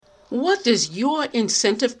What does your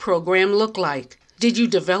incentive program look like? Did you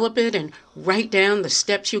develop it and write down the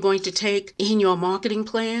steps you're going to take in your marketing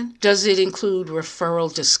plan? Does it include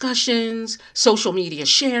referral discussions, social media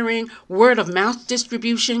sharing, word of mouth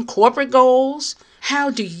distribution, corporate goals? How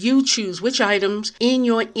do you choose which items in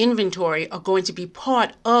your inventory are going to be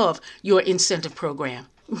part of your incentive program?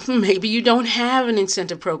 Maybe you don't have an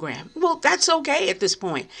incentive program. Well, that's okay at this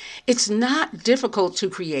point. It's not difficult to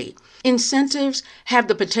create. Incentives have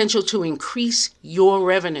the potential to increase your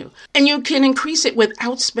revenue, and you can increase it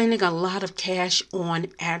without spending a lot of cash on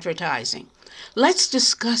advertising. Let's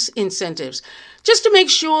discuss incentives just to make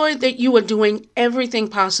sure that you are doing everything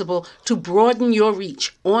possible to broaden your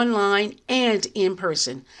reach online and in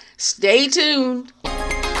person. Stay tuned.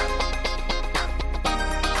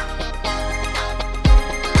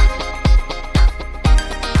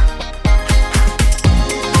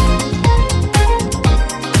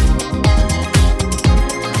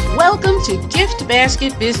 Welcome to Gift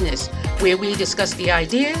Basket Business, where we discuss the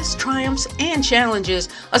ideas, triumphs, and challenges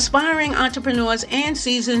aspiring entrepreneurs and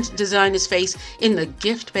seasoned designers face in the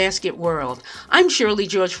gift basket world. I'm Shirley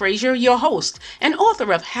George Frazier, your host and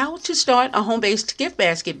author of How to Start a Home-Based Gift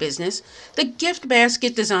Basket Business, the Gift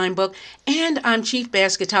Basket Design Book, and I'm Chief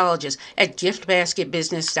Basketologist at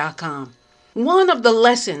giftbasketbusiness.com. One of the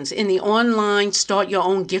lessons in the online Start Your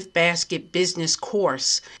Own Gift Basket Business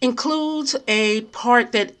course includes a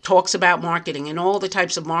part that talks about marketing and all the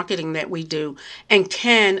types of marketing that we do and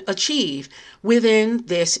can achieve within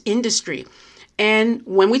this industry. And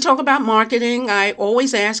when we talk about marketing, I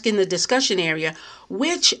always ask in the discussion area,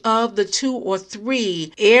 which of the 2 or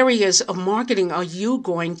 3 areas of marketing are you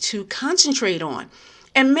going to concentrate on?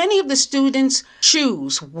 And many of the students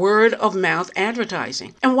choose word of mouth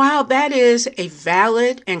advertising. And while that is a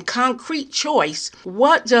valid and concrete choice,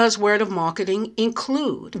 what does word of marketing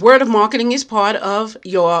include? Word of marketing is part of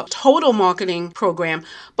your total marketing program,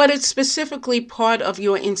 but it's specifically part of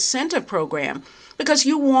your incentive program because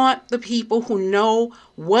you want the people who know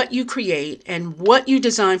what you create and what you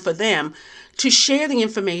design for them to share the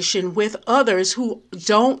information with others who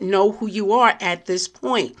don't know who you are at this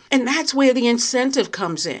point. And that's where the incentive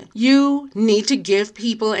comes in. You need to give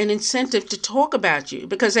people an incentive to talk about you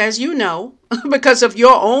because, as you know, because of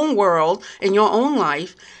your own world and your own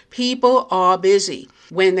life, people are busy.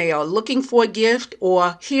 When they are looking for a gift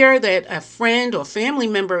or hear that a friend or family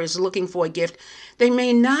member is looking for a gift, they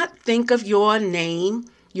may not think of your name,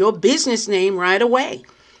 your business name right away.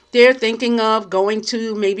 They're thinking of going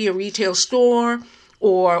to maybe a retail store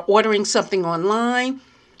or ordering something online.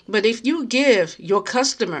 But if you give your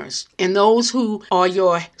customers and those who are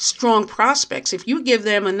your strong prospects, if you give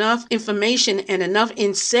them enough information and enough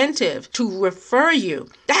incentive to refer you,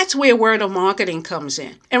 that's where word of marketing comes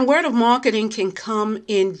in. And word of marketing can come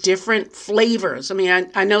in different flavors. I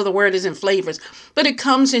mean, I know the word isn't flavors, but it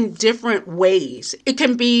comes in different ways. It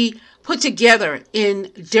can be put together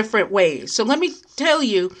in different ways. So let me tell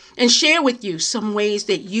you and share with you some ways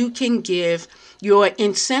that you can give your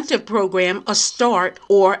incentive program a start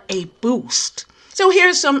or a boost. So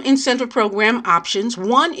here's some incentive program options.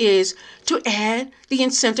 One is to add the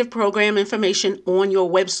incentive program information on your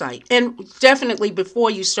website. And definitely before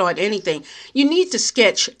you start anything, you need to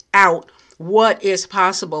sketch out what is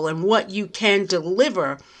possible and what you can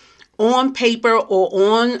deliver on paper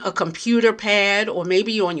or on a computer pad or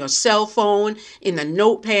maybe on your cell phone in the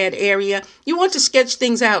notepad area. You want to sketch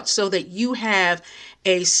things out so that you have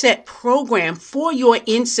a set program for your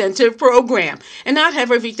incentive program and not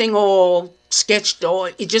have everything all sketched or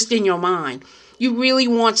just in your mind. You really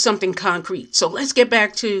want something concrete. So let's get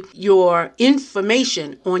back to your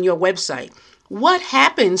information on your website. What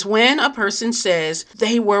happens when a person says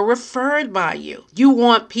they were referred by you? You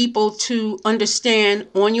want people to understand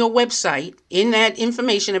on your website in that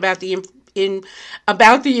information about the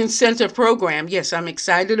incentive program. Yes, I'm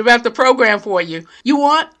excited about the program for you. You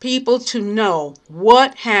want people to know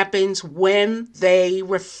what happens when they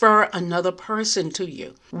refer another person to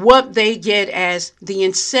you, what they get as the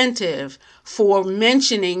incentive for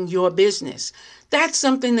mentioning your business. That's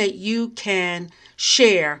something that you can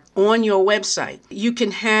share on your website. You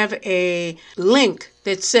can have a link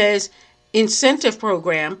that says incentive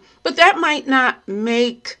program, but that might not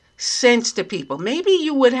make sense to people. Maybe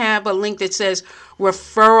you would have a link that says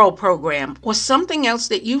referral program or something else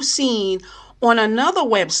that you've seen on another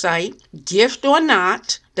website, gift or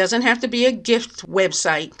not, doesn't have to be a gift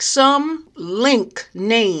website, some link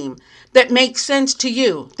name that makes sense to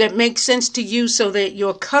you, so that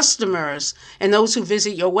your customers and those who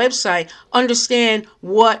visit your website understand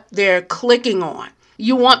what they're clicking on.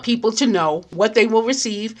 You want people to know what they will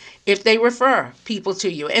receive if they refer people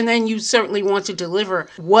to you. And then you certainly want to deliver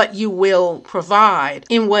what you will provide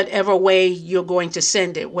in whatever way you're going to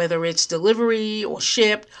send it, whether it's delivery or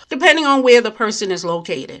shipped, depending on where the person is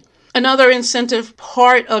located. Another incentive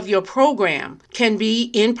part of your program can be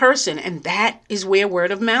in person, and that is where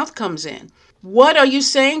word of mouth comes in. What are you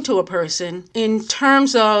saying to a person in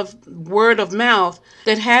terms of word of mouth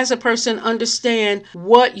that has a person understand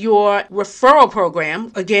what your referral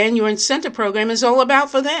program, again, your incentive program, is all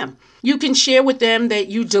about for them? You can share with them that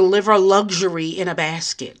you deliver luxury in a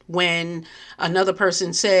basket. When another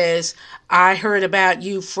person says, I heard about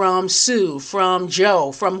you from Sue, from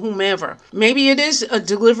Joe, from whomever. Maybe it is a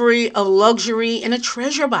delivery of luxury in a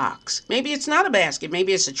treasure box. Maybe it's not a basket.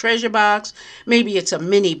 Maybe it's a treasure box. Maybe it's a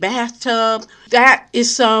mini bathtub. That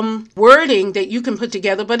is some wording that you can put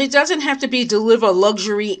together, but it doesn't have to be deliver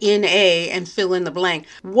luxury in a and fill in the blank.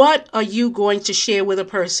 What are you going to share with a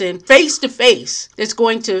person face to face that's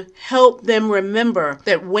going to help them remember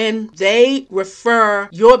that when they refer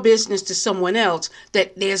your business to someone else,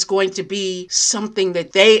 that there's going to be something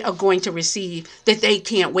that they are going to receive that they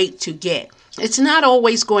can't wait to get. It's not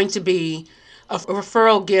always going to be a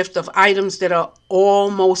referral gift of items that are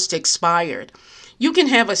almost expired. You can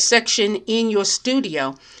have a section in your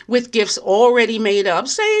studio with gifts already made up,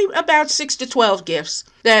 say about 6 to 12 gifts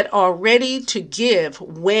that are ready to give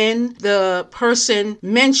when the person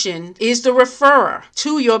mentioned is the referrer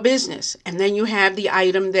to your business. And then you have the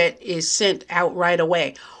item that is sent out right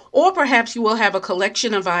away. Or perhaps you will have a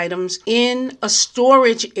collection of items in a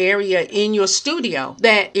storage area in your studio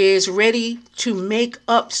that is ready to make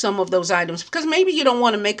up some of those items. Because maybe you don't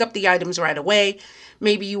want to make up the items right away.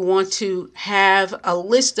 Maybe you want to have a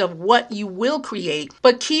list of what you will create,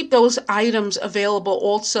 but keep those items available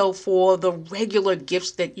also for the regular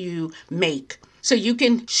gifts that you make. So you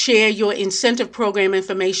can share your incentive program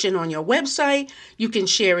information on your website, you can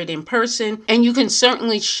share it in person, and you can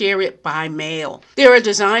certainly share it by mail. There are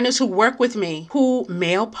designers who work with me who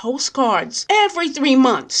mail postcards every 3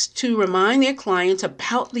 months to remind their clients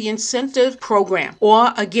about the incentive program.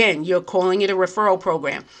 Or again, you're calling it a referral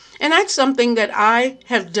program. And that's something that I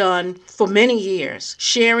have done for many years,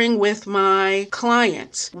 sharing with my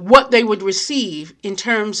clients what they would receive in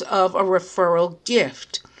terms of a referral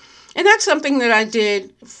gift. And that's something that I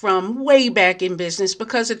did from way back in business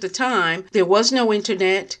because at the time there was no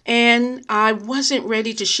internet and I wasn't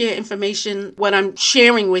ready to share information, what I'm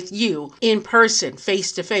sharing with you in person,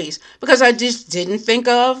 face to face, because I just didn't think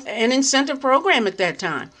of an incentive program at that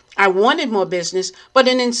time. I wanted more business, but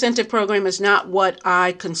an incentive program is not what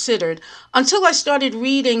I considered until I started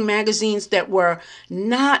reading magazines that were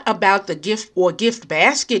not about the gift or gift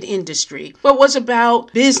basket industry, but was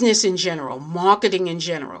about business in general, marketing in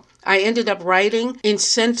general. I ended up writing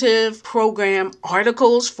incentive program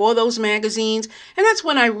articles for those magazines, and that's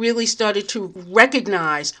when I really started to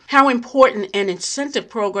recognize how important an incentive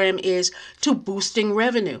program is to boosting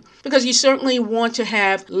revenue. Because you certainly want to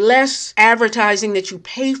have less advertising that you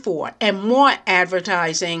pay for and more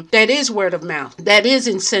advertising that is word of mouth, that is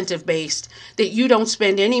incentive based, that you don't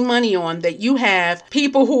spend any money on, that you have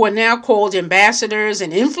people who are now called ambassadors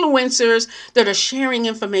and influencers that are sharing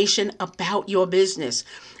information about your business.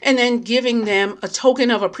 And then giving them a token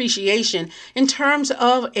of appreciation in terms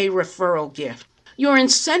of a referral gift. Your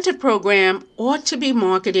incentive program ought to be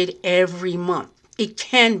marketed every month. It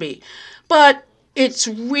can be, but it's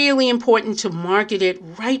really important to market it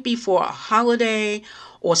right before a holiday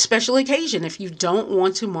or special occasion if you don't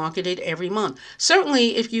want to market it every month.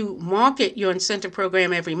 Certainly, if you market your incentive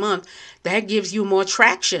program every month, that gives you more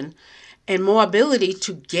traction and more ability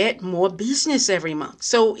to get more business every month.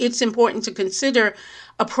 So it's important to consider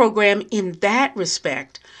a program in that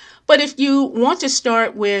respect. But if you want to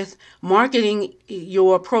start with marketing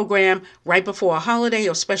your program right before a holiday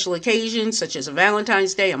or special occasion, such as a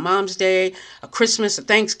Valentine's Day, a Mom's Day, a Christmas, a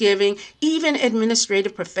Thanksgiving, even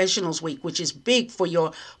Administrative Professionals Week, which is big for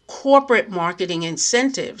your corporate marketing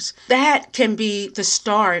incentives, that can be the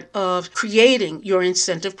start of creating your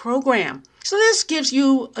incentive program. So this gives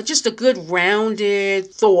you just a good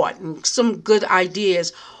rounded thought and some good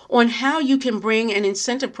ideas on how you can bring an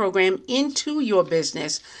incentive program into your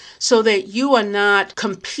business so that you are not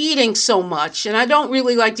competing so much. And I don't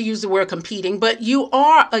really like to use the word competing, but you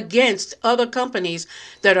are against other companies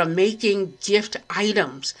that are making gift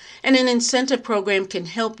items. And an incentive program can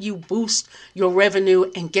help you boost your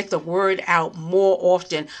revenue and get the word out more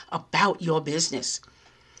often about your business.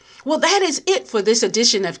 Well, that is it for this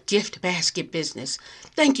edition of Gift Basket Business.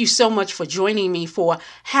 Thank you so much for joining me for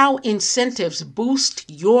How Incentives Boost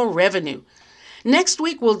Your Revenue. Next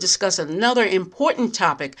week, we'll discuss another important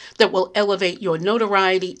topic that will elevate your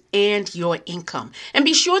notoriety and your income. And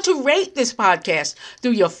be sure to rate this podcast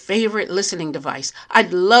through your favorite listening device.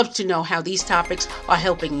 I'd love to know how these topics are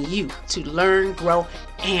helping you to learn, grow,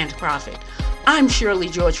 and profit. I'm Shirley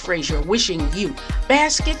George Frazier, wishing you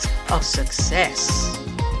baskets of success.